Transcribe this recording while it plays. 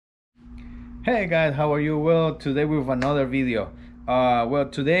Hey guys, how are you? Well, today with another video.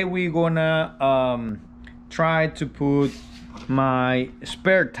 Today we're gonna try to put my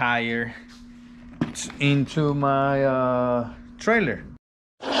spare tire into my trailer.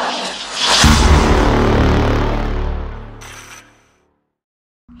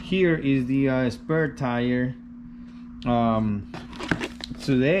 Here is the spare tire.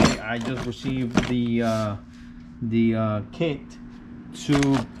 Today I just received the kit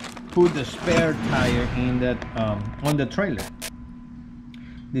to put the spare tire in that on the trailer.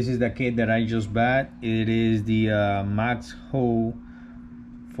 This is the kit that I just bought. It is the MAXXHAUL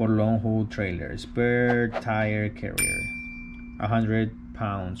for long haul trailer spare tire carrier, 100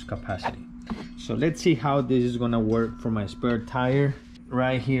 pounds capacity. So let's see how this is gonna work for my spare tire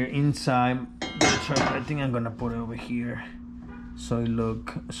right here inside the trailer. I think I'm gonna put it over here so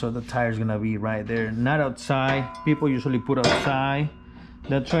the tire is gonna be right there, not outside. People usually put outside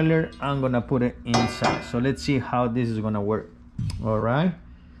the trailer. I'm gonna put it inside, so let's see how this is gonna work. All right,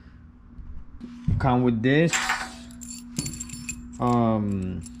 come with this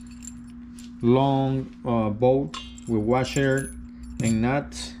long bolt with washer and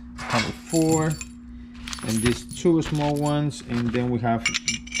nuts. Come with 4, and these 2 small ones, and then we have 2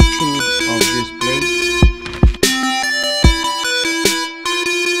 of these plates.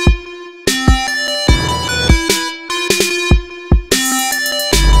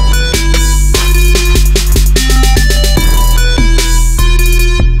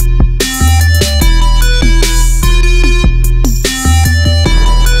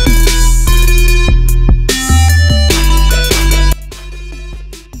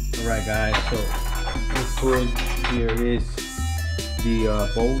 Alright guys, so here is the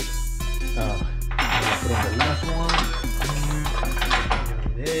bolt. I'm gonna put on the last one,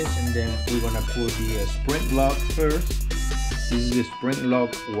 this, and then we're gonna put the sprint lock first. This is the sprint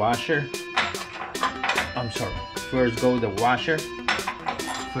lock washer. I'm sorry, first go the washer,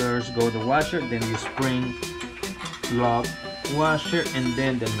 then the spring lock washer, and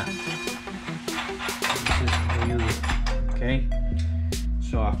then the nut. This is how you do it, okay?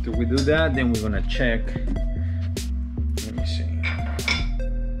 So after we do that, then we're gonna check. Let me see.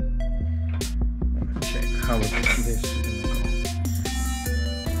 I'm gonna check how this is gonna go.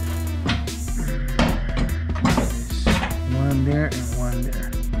 One there and one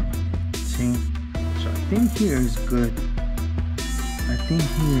there. See? So I think here is good.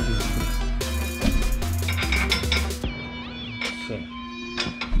 So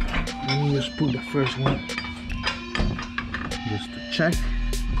let me just put the first one just to check.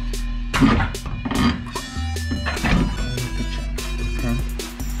 Okay.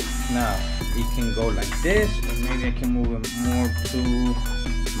 Now it can go like this, or maybe I can move it more to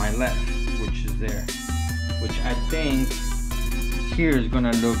my left, which is there, which I think here is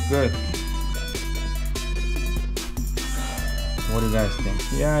gonna look good. What do you guys think?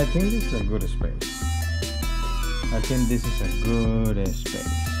 Yeah, I think this is a good space.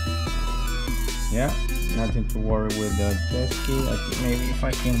 Yeah, nothing to worry with the jet ski. I think maybe if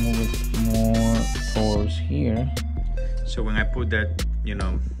I can move it more towards here, so when I put that,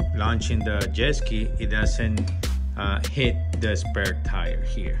 launching the jet ski, it doesn't hit the spare tire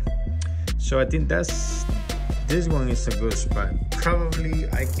here. So I think this one is a good spot. Probably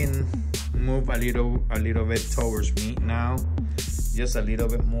I can move a little bit towards me now, just a little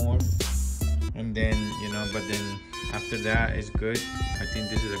bit more, and then but then after that is good. I think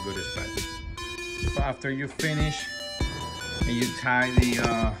this is a good spot. So after you finish and you tie the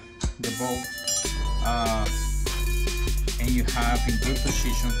bolt and you have in good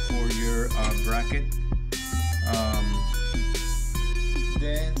position for your bracket,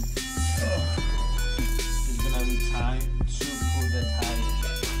 then it's gonna be time to put the tire.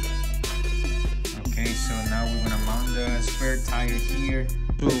 Okay, so now we're gonna mount the spare tire here.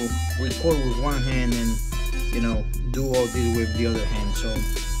 So record with one hand and do all this with the other hand. So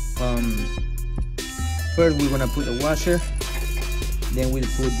first we're gonna put the washer, then we'll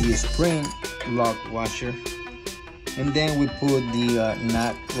put the spring lock washer, and then we put the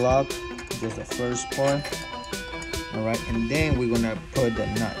nut lock, just the first part. All right, and then we're gonna put the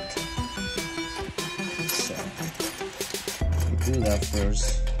nut. So we do that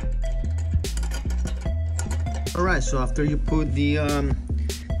first. All right, so after you put the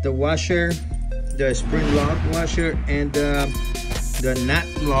washer, the spring lock washer, and the nut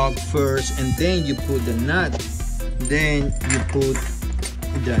lock first, and then you put the nut, then you put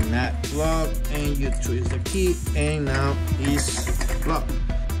the nut lock and you twist the key, and now it's locked.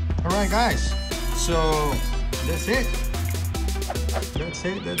 All right guys, so that's it.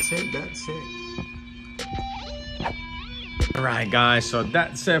 All right, guys, so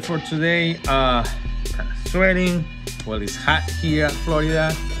that's it for today. Kind of sweating. Well, it's hot here in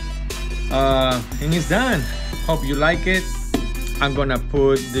Florida. And it's done. Hope you like it. I'm gonna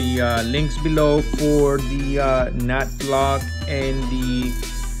put the links below for the nut block and the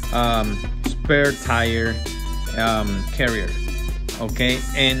spare tire carrier. Okay,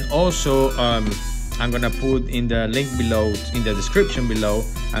 and also I'm gonna put in the link below, in the description below,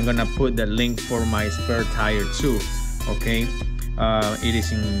 I'm gonna put the link for my spare tire too. Okay, it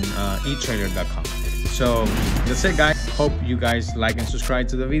is in eTrailer.com. So that's it, guys. Hope you guys like and subscribe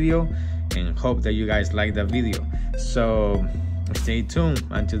to the video, and hope that you guys like the video. So stay tuned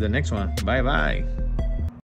until the next one. Bye bye.